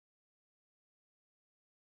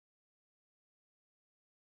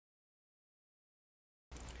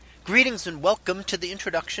Greetings and welcome to the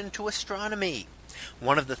introduction to astronomy.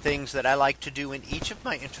 One of the things that I like to do in each of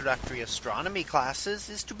my introductory astronomy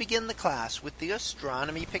classes is to begin the class with the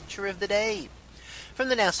astronomy picture of the day from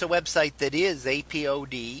the NASA website, that is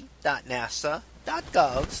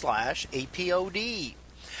apod.nasa.gov/apod.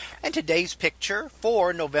 And today's picture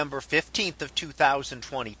for November 15th of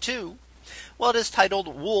 2022. Well, it is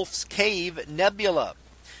titled Wolf's Cave Nebula.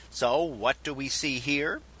 So what do we see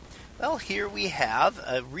here? Well, here we have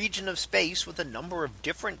a region of space with a number of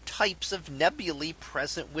different types of nebulae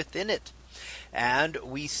present within it. And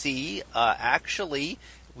we see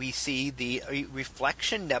we see the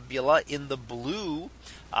reflection nebula in the blue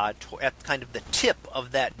at kind of the tip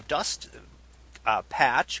of that dust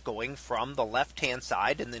patch, going from the left hand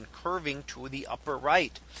side and then curving to the upper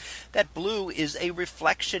right. That blue is a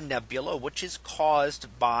reflection nebula, which is caused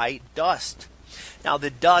by dust. Now, the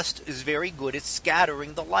dust is very good at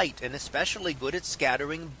scattering the light, and especially good at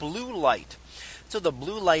scattering blue light. So the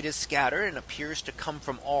blue light is scattered and appears to come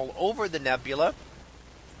from all over the nebula,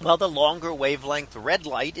 while the longer wavelength red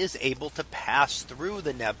light is able to pass through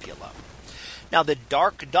the nebula. Now, the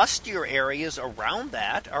dark, dustier areas around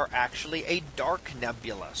that are actually a dark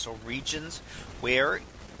nebula, so regions where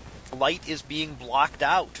light is being blocked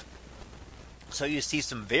out. So you see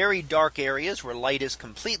some very dark areas where light is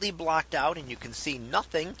completely blocked out and you can see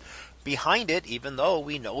nothing behind it, even though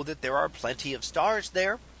we know that there are plenty of stars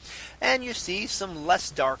there. And you see some less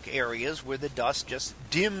dark areas where the dust just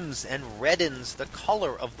dims and reddens the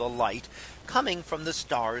color of the light coming from the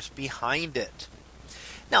stars behind it.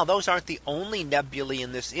 Now, those aren't the only nebulae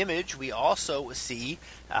in this image. We also see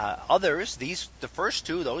others. The first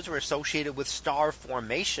two, those are associated with star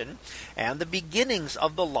formation and the beginnings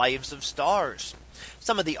of the lives of stars.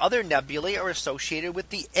 Some of the other nebulae are associated with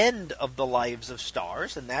the end of the lives of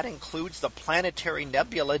stars, and that includes the Planetary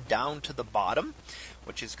Nebula down to the bottom,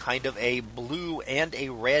 which is kind of a blue and a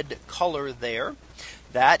red color there.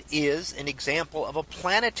 That is an example of a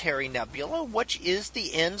planetary nebula, which is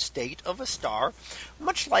the end state of a star,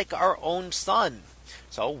 much like our own sun.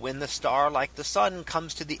 So when the star, like the sun,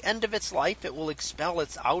 comes to the end of its life, it will expel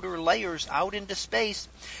its outer layers out into space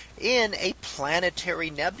in a planetary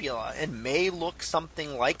nebula, and may look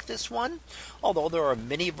something like this one, although there are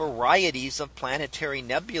many varieties of planetary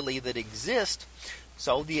nebulae that exist.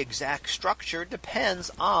 So the exact structure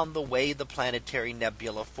depends on the way the planetary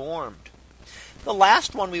nebula formed. The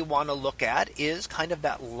last one we want to look at is kind of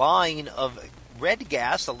that line of red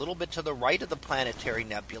gas a little bit to the right of the planetary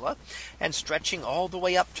nebula and stretching all the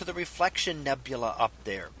way up to the reflection nebula up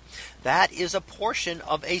there. That is a portion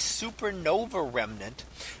of a supernova remnant.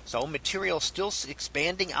 So material still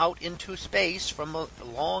expanding out into space from a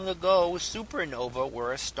long ago supernova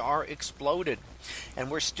where a star exploded. And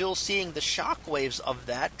we're still seeing the shock waves of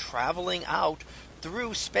that traveling out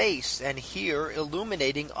through space, and here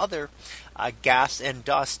illuminating other gas and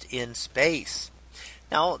dust in space.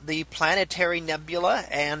 Now, the planetary nebula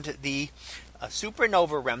and the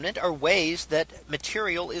supernova remnant are ways that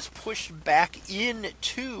material is pushed back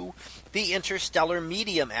into the interstellar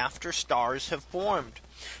medium after stars have formed.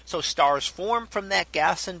 So stars form from that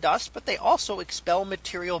gas and dust, but they also expel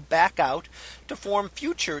material back out to form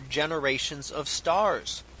future generations of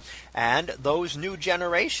stars. And those new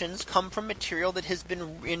generations come from material that has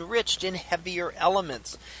been enriched in heavier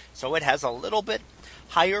elements. So it has a little bit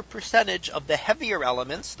higher percentage of the heavier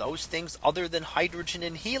elements, those things other than hydrogen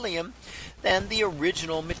and helium, than the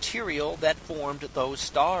original material that formed those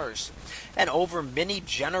stars. And over many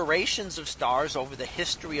generations of stars over the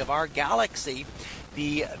history of our galaxy,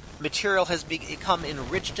 the material has become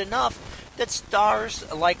enriched enough that stars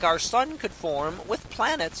like our sun could form with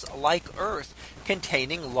planets like Earth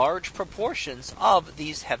containing large proportions of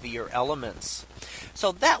these heavier elements.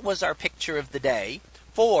 So that was our picture of the day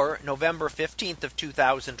for November 15th of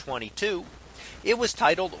 2022. It was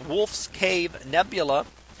titled Wolf's Cave Nebula.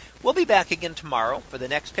 We'll be back again tomorrow for the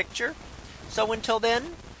next picture. So until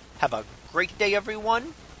then, have a great day,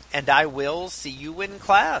 everyone, and I will see you in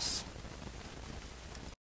class.